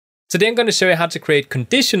Today I'm going to show you how to create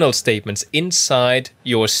conditional statements inside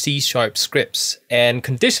your C# scripts. And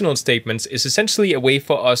conditional statements is essentially a way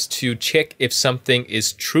for us to check if something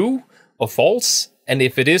is true or false. And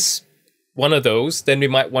if it is one of those, then we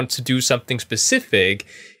might want to do something specific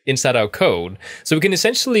inside our code. So we can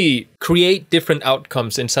essentially create different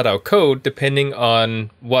outcomes inside our code depending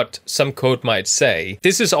on what some code might say.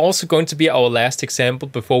 This is also going to be our last example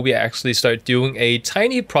before we actually start doing a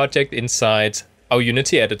tiny project inside our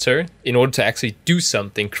Unity editor in order to actually do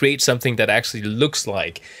something, create something that actually looks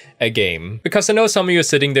like a game. Because I know some of you are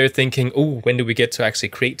sitting there thinking, oh, when do we get to actually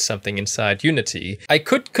create something inside Unity? I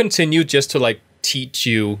could continue just to teach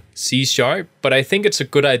you C#, but I think it's a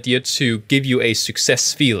good idea to give you a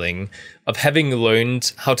success feeling of having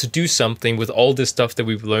learned how to do something with all this stuff that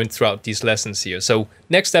we've learned throughout these lessons here. So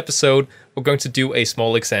next episode, we're going to do a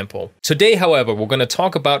small example. Today, however, we're going to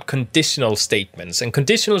talk about conditional statements. And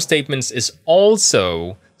conditional statements is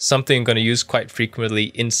also something I'm going to use quite frequently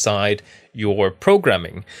inside your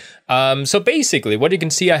programming. So basically, what you can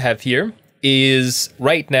see I have here is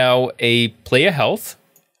right now a player health.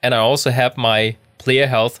 And I also have my player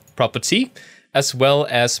health property, as well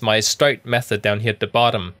as my start method down here at the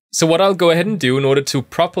bottom. So what I'll go ahead and do in order to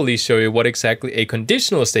properly show you what exactly a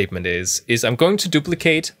conditional statement is I'm going to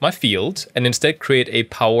duplicate my field and instead create a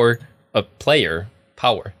player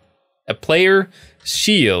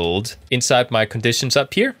shield inside my conditions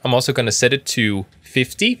up here. I'm also going to set it to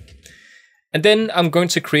 50. And then I'm going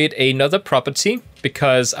to create another property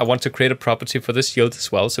because I want to create a property for the shield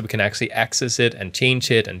as well, so we can actually access it and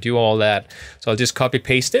change it and do all that. So I'll just copy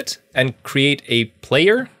paste it and create a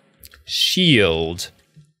player shield.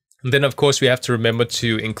 And then of course we have to remember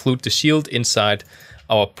to include the shield inside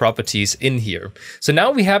our properties in here. So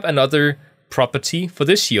now we have another property for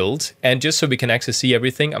the shield, and just so we can actually see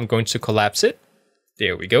everything, I'm going to collapse it.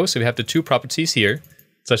 There we go. So we have the two properties here,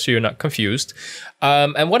 so you're not confused.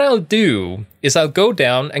 And what I'll do is I'll go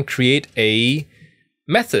down and create a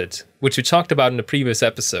method, which we talked about in the previous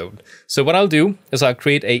episode. So what I'll do is I'll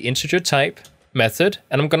create a integer type method,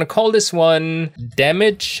 and I'm going to call this one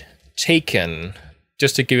damage taken,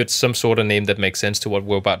 just to give it some sort of name that makes sense to what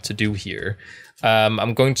we're about to do here.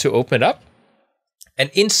 I'm going to open it up, and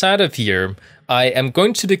inside of here, I am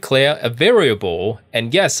going to declare a variable.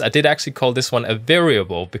 And yes, I did actually call this one a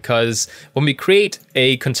variable because when we create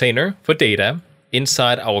a container for data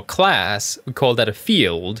inside our class, we call that a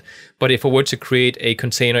field. But if I were to create a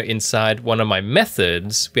container inside one of my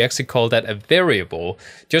methods, we actually call that a variable.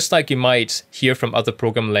 Just like you might hear from other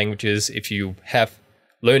programming languages if you have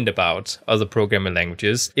learned about other programming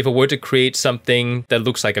languages. If I were to create something that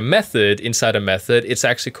looks like a method inside a method, it's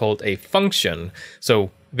actually called a function.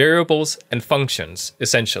 So variables and functions,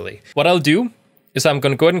 essentially. What I'll do is I'm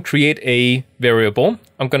going to go ahead and create a variable.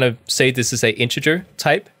 I'm going to say this is an integer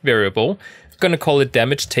type variable. I'm going to call it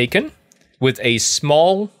damage taken with a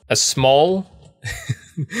small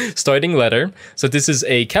starting letter. So this is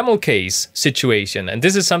a camel case situation. And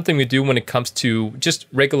this is something we do when it comes to just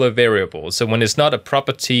regular variables. So when it's not a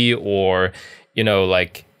property or,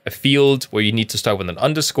 like a field where you need to start with an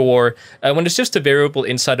underscore, when it's just a variable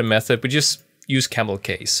inside a method, we just use camel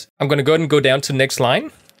case. I'm going to go ahead and go down to the next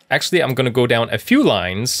line. Actually, I'm going to go down a few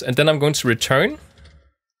lines, and then I'm going to return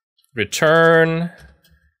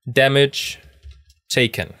damage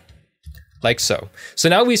taken, like so. So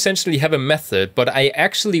now we essentially have a method, but I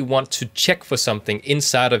actually want to check for something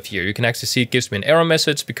inside of here. You can actually see it gives me an error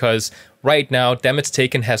message because right now damage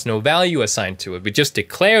taken has no value assigned to it. We just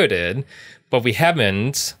declared it, but we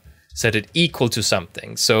haven't set it equal to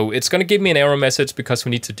something. So it's going to give me an error message because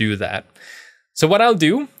we need to do that. So what I'll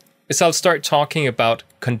do is I'll start talking about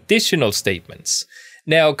conditional statements.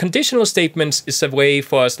 Now, conditional statements is a way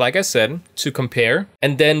for us, like I said, to compare,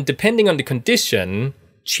 and then depending on the condition,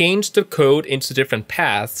 change the code into different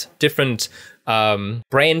paths, different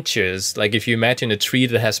branches. Like if you imagine a tree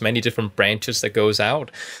that has many different branches that goes out.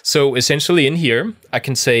 So essentially in here, I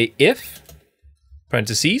can say if,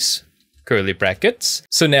 parentheses, curly brackets.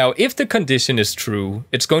 So now if the condition is true,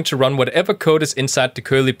 it's going to run whatever code is inside the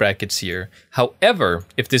curly brackets here. However,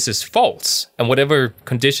 if this is false and whatever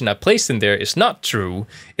condition I placed in there is not true,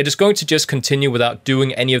 it is going to just continue without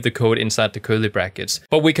doing any of the code inside the curly brackets.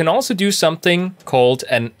 But we can also do something called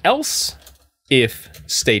an else if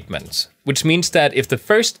statement, which means that if the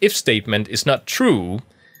first if statement is not true,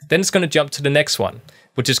 then it's going to jump to the next one,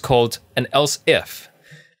 which is called an else if.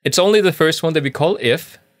 It's only the first one that we call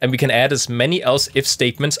if, and we can add as many else if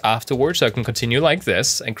statements afterwards. So I can continue like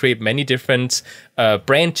this and create many different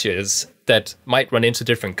branches that might run into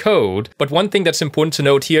different code. But one thing that's important to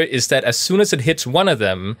note here is that as soon as it hits one of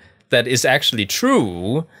them that is actually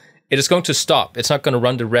true, it is going to stop. It's not going to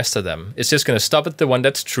run the rest of them. It's just going to stop at the one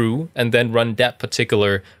that's true and then run that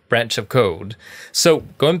particular branch of code. So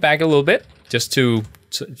going back a little bit, just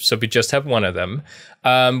so we just have one of them.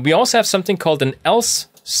 We also have something called an else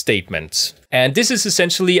statement. And this is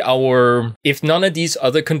essentially our, if none of these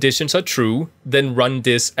other conditions are true, then run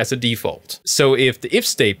this as a default. So if the if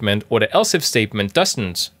statement or the else if statement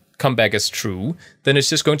doesn't come back as true, then it's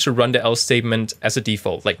just going to run the else statement as a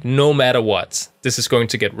default. Like no matter what, this is going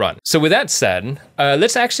to get run. So with that said,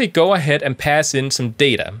 let's actually go ahead and pass in some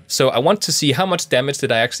data. So I want to see how much damage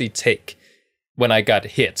did I actually take when I got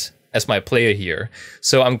hit as my player here.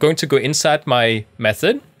 So I'm going to go inside my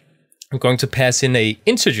method. I'm going to pass in a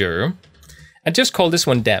integer and just call this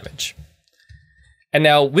one damage. And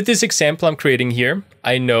now with this example I'm creating here,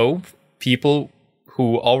 I know people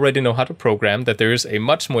who already know how to program that there is a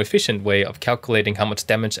much more efficient way of calculating how much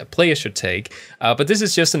damage a player should take. But this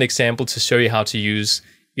is just an example to show you how to use,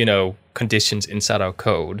 conditions inside our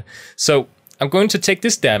code. So I'm going to take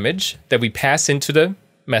this damage that we pass into the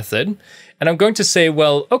method, and I'm going to say,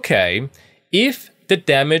 well, okay, if the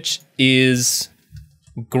damage is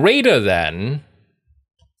greater than,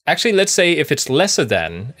 actually, let's say if it's lesser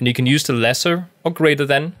than, and you can use the lesser or greater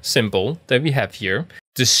than symbol that we have here,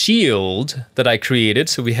 the shield that I created,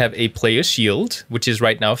 so we have a player shield, which is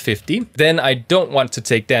right now 50, then I don't want to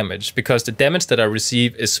take damage because the damage that I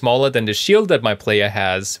receive is smaller than the shield that my player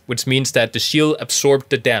has, which means that the shield absorbed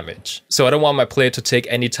the damage. So I don't want my player to take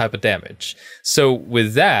any type of damage. So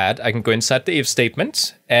with that, I can go inside the if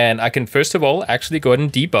statement, and I can first of all actually go ahead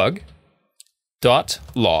and debug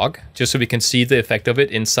 .log, just so we can see the effect of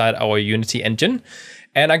it inside our Unity engine.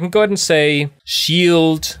 And I can go ahead and say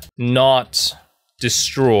shield not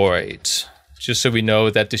destroyed, just so we know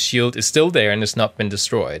that the shield is still there and has not been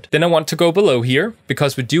destroyed. Then I want to go below here,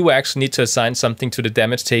 because we do actually need to assign something to the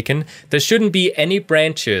damage taken. There shouldn't be any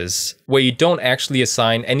branches where you don't actually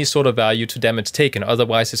assign any sort of value to damage taken,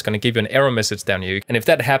 otherwise it's going to give you an error message down here. And if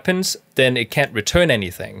that happens, then it can't return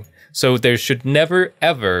anything. So there should never,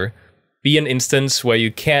 ever be an instance where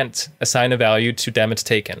you can't assign a value to damage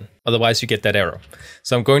taken. Otherwise you get that error.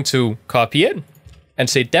 So I'm going to copy it and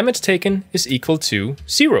say damage taken is equal to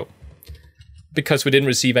 0. Because we didn't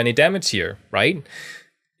receive any damage here, right?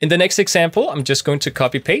 In the next example, I'm just going to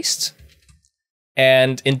copy paste.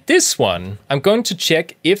 And in this one, I'm going to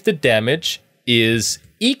check if the damage is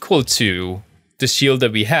equal to the shield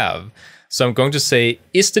that we have. So I'm going to say,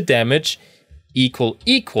 is the damage equal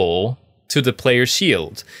to the player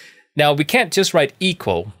shield? Now, we can't just write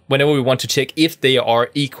equal whenever we want to check if they are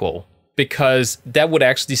equal, because that would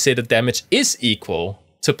actually say the damage is equal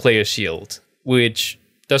to player shield, which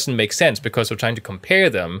doesn't make sense because we're trying to compare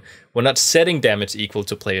them. We're not setting damage equal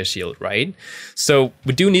to player shield, right? So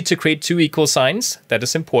we do need to create two equal signs. That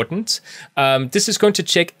is important. This is going to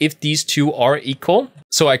check if these two are equal.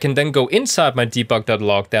 So I can then go inside my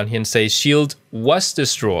debug.log down here and say shield was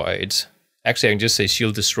destroyed. Actually, I can just say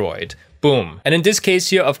shield destroyed. Boom. And in this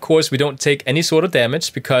case here, of course, we don't take any sort of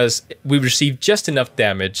damage because we receive just enough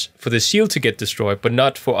damage for the shield to get destroyed, but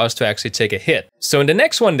not for us to actually take a hit. So in the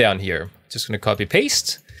next one down here, just going to copy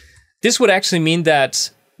paste. This would actually mean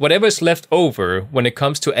that whatever is left over when it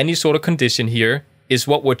comes to any sort of condition here is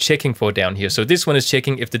what we're checking for down here. So this one is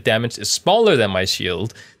checking if the damage is smaller than my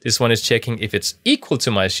shield. This one is checking if it's equal to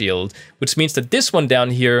my shield, which means that this one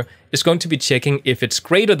down here is going to be checking if it's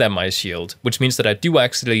greater than my shield, which means that I do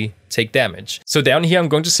actually take damage. So down here, I'm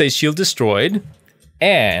going to say shield destroyed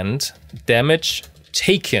and damage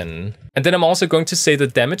taken. And then I'm also going to say the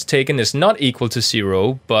damage taken is not equal to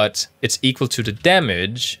 0, but it's equal to the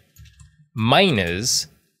damage minus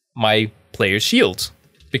my player shield,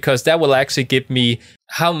 because that will actually give me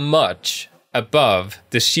how much above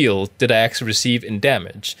the shield did I actually receive in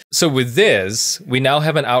damage. So with this, we now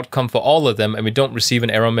have an outcome for all of them and we don't receive an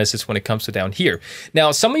error message when it comes to down here.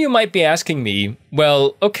 Now, some of you might be asking me,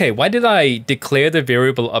 well, okay, why did I declare the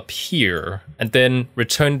variable up here and then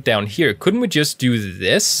return it down here? Couldn't we just do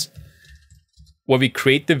this, where we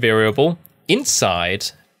create the variable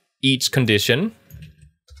inside each condition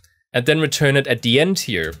and then return it at the end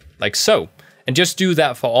here, like so, and just do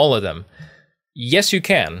that for all of them? Yes, you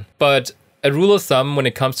can, but a rule of thumb when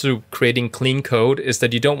it comes to creating clean code is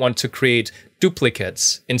that you don't want to create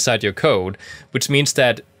duplicates inside your code, which means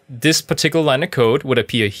that this particular line of code would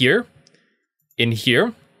appear here, and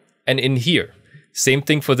in here. Same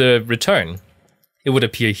thing for the return. It would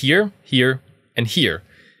appear here, here, and here.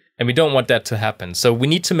 And we don't want that to happen. So we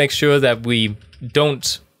need to make sure that we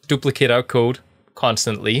don't duplicate our code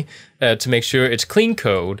constantly to make sure it's clean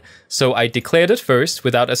code. So I declared it first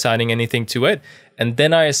without assigning anything to it, and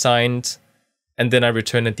then I assigned and then I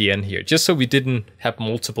return at the end here, just so we didn't have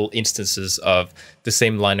multiple instances of the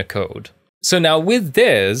same line of code. So now with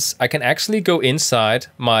this, I can actually go inside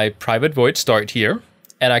my private void start here,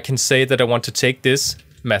 and I can say that I want to take this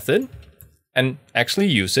method and actually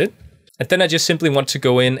use it. And then I just simply want to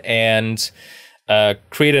go in and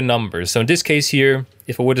create a number. So in this case here,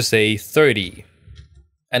 if I were to say 30,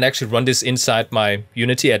 and actually run this inside my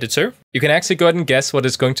Unity editor, you can actually go ahead and guess what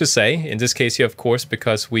it's going to say. In this case here, of course,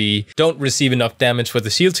 because we don't receive enough damage for the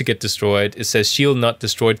shield to get destroyed, it says shield not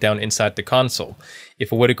destroyed down inside the console.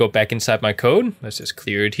 If I were to go back inside my code, let's just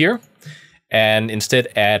clear it here, and instead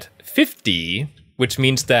add 50, which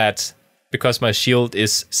means that because my shield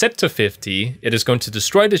is set to 50, it is going to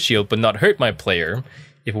destroy the shield but not hurt my player.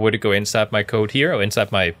 If I were to go inside my code here, or inside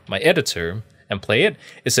my editor, and play it,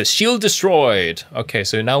 it says shield destroyed. Okay,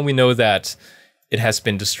 so now we know that it has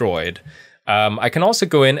been destroyed. I can also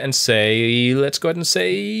go in and say, let's go ahead and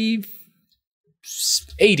say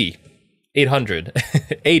 80, 800,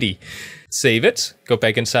 80. Save it, go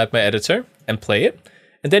back inside my editor and play it.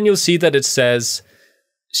 And then you'll see that it says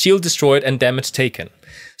shield destroyed and damage taken.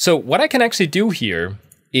 So what I can actually do here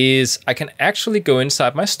is I can actually go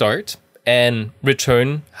inside my start and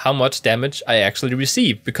return how much damage I actually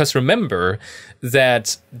received. Because remember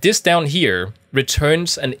that this down here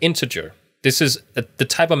returns an integer. This is the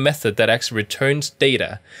type of method that actually returns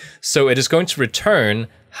data. So it is going to return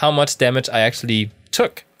how much damage I actually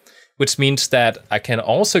took, which means that I can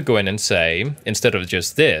also go in and say, instead of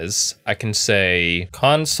just this, I can say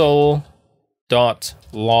console.log.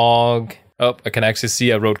 Oh, I can actually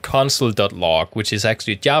see I wrote console.log, which is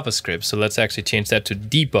actually JavaScript. So let's actually change that to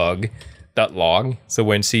debug.log. So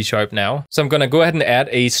we're in C# now. So I'm going to go ahead and add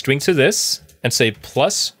a string to this and say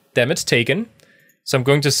plus damage taken. So I'm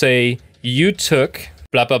going to say you took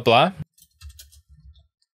blah, blah, blah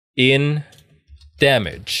in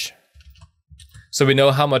damage. So we know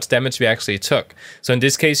how much damage we actually took. So in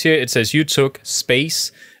this case here, it says you took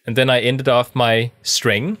space, and then I ended off my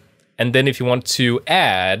string. And then if you want to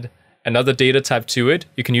add another data type to it,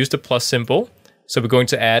 you can use the plus symbol. So we're going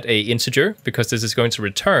to add a integer because this is going to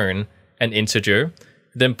return an integer,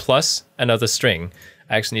 then plus another string.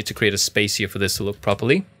 I actually need to create a space here for this to look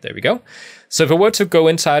properly. There we go. So if I were to go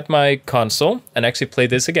inside my console and actually play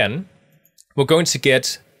this again, we're going to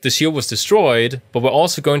get the shield was destroyed, but we're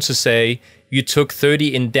also going to say you took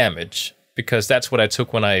 30 in damage because that's what I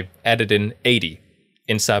took when I added in 80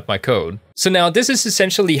 inside my code. So now this is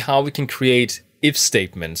essentially how we can create if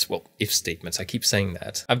statements. Well, if statements, I keep saying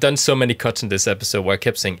that. I've done so many cuts in this episode where I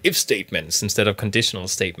kept saying if statements instead of conditional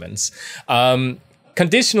statements.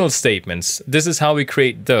 Conditional statements, this is how we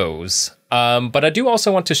create those. But I do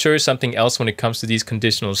also want to show you something else when it comes to these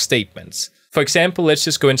conditional statements. For example, let's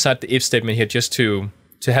just go inside the if statement here just to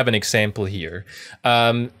have an example here.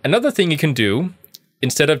 Another thing you can do,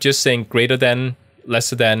 instead of just saying greater than,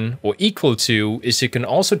 lesser than, or equal to, is you can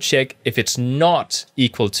also check if it's not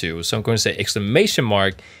equal to. So I'm going to say exclamation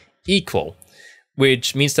mark equal,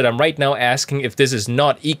 which means that I'm right now asking if this is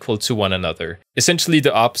not equal to one another. Essentially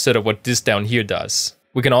the opposite of what this down here does.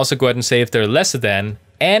 We can also go ahead and say if they're lesser than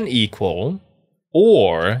and equal,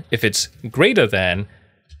 or if it's greater than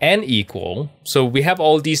and equal. So we have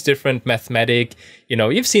all these different mathematic,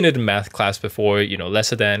 you've seen it in math class before,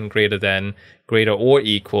 lesser than, greater or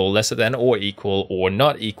equal, lesser than or equal, or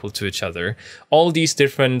not equal to each other. All these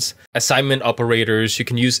different assignment operators you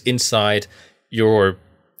can use inside your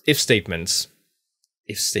if statements.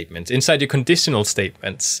 Inside your conditional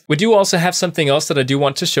statements. We do also have something else that I do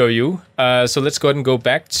want to show you. So let's go ahead and go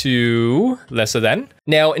back to lesser than.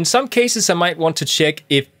 Now, in some cases, I might want to check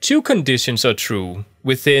if two conditions are true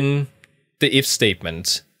within the if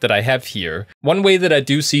statement that I have here. One way that I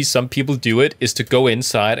do see some people do it is to go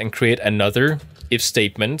inside and create another if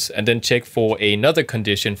statement and then check for another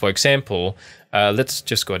condition. For example, let's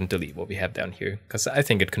just go ahead and delete what we have down here because I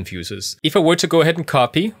think it confuses. If I were to go ahead and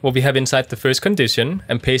copy what we have inside the first condition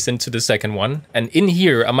and paste into the second one, and in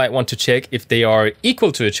here I might want to check if they are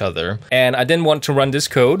equal to each other, and I then want to run this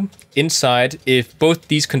code inside if both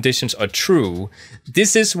these conditions are true.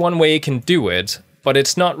 This is one way you can do it, but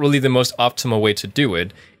it's not really the most optimal way to do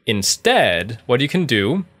it. Instead, what you can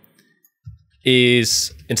do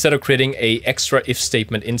is, instead of creating an extra if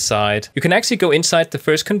statement inside, you can actually go inside the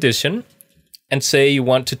first condition and say you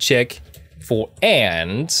want to check for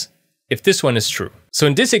and if this one is true. So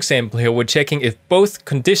in this example here, we're checking if both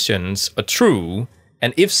conditions are true,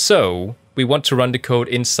 and if so, we want to run the code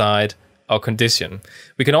inside our condition.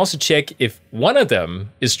 We can also check if one of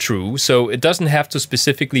them is true, so it doesn't have to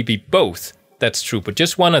specifically be both that's true, but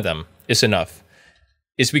just one of them is enough.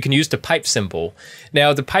 Is we can use the pipe symbol.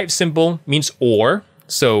 Now the pipe symbol means or,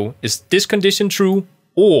 So is this condition true,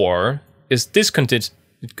 or is this condition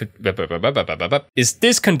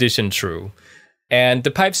true? And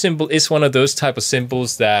the pipe symbol is one of those type of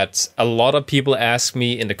symbols that a lot of people ask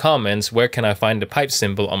me in the comments, where can I find the pipe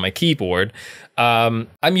symbol on my keyboard? I'm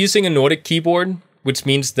using a Nordic keyboard, which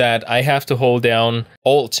means that I have to hold down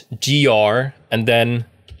Alt-GR and then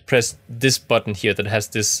press this button here that has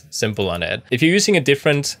this symbol on it. If you're using a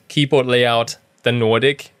different keyboard layout than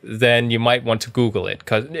Nordic, then you might want to Google it,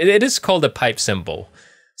 because it is called a pipe symbol.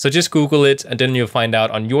 So just Google it, and then you'll find out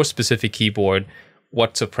on your specific keyboard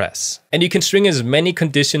what to press. And you can string as many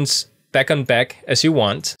conditions back on back as you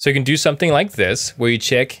want. So you can do something like this, where you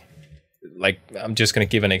check, like, I'm just going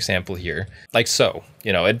to give an example here, like so.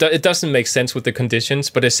 You know, it doesn't make sense with the conditions,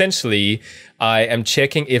 but essentially I am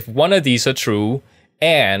checking if one of these are true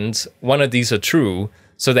and one of these are true.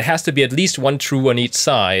 So there has to be at least one true on each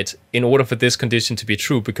side in order for this condition to be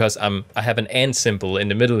true, because I have an and symbol in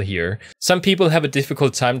the middle here. Some people have a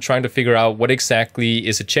difficult time trying to figure out what exactly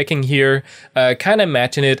is it checking here. Kind of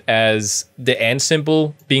imagine it as the and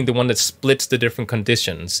symbol being the one that splits the different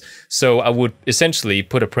conditions. So I would essentially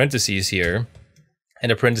put a parentheses here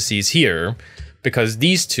and a parentheses here, because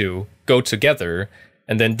these two go together,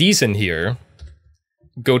 and then these in here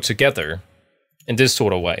go together in this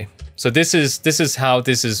sort of way. So this is how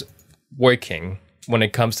this is working when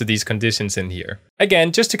it comes to these conditions in here.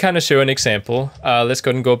 Again, just to kind of show an example, let's go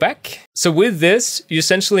ahead and go back. So with this, you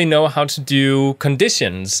essentially know how to do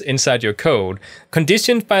conditions inside your code.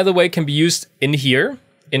 Conditions, by the way, can be used in here,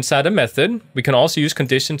 inside a method. We can also use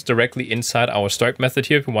conditions directly inside our start method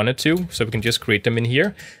here if we wanted to. So we can just create them in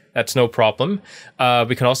here. That's no problem.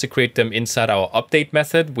 We can also create them inside our update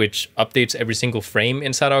method, which updates every single frame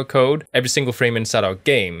inside our code. Every single frame inside our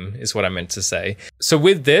game is what I meant to say. So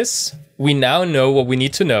with this, we now know what we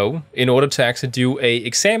need to know in order to actually do an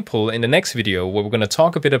example in the next video, where we're going to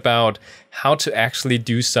talk a bit about how to actually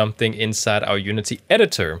do something inside our Unity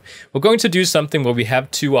editor. We're going to do something where we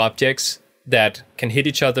have two objects that can hit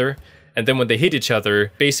each other. And then when they hit each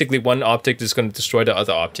other, basically one object is going to destroy the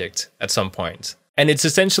other object at some point. And it's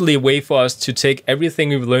essentially a way for us to take everything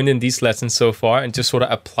we've learned in these lessons so far and just sort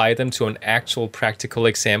of apply them to an actual practical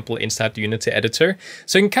example inside the Unity editor.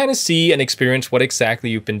 So you can kind of see and experience what exactly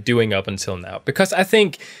you've been doing up until now. Because I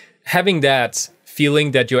think having that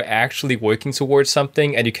feeling that you're actually working towards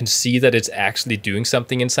something and you can see that it's actually doing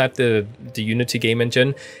something inside the Unity game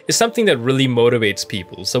engine is something that really motivates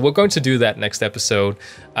people. So we're going to do that next episode.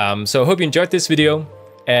 So I hope you enjoyed this video,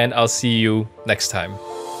 and I'll see you next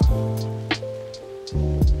time.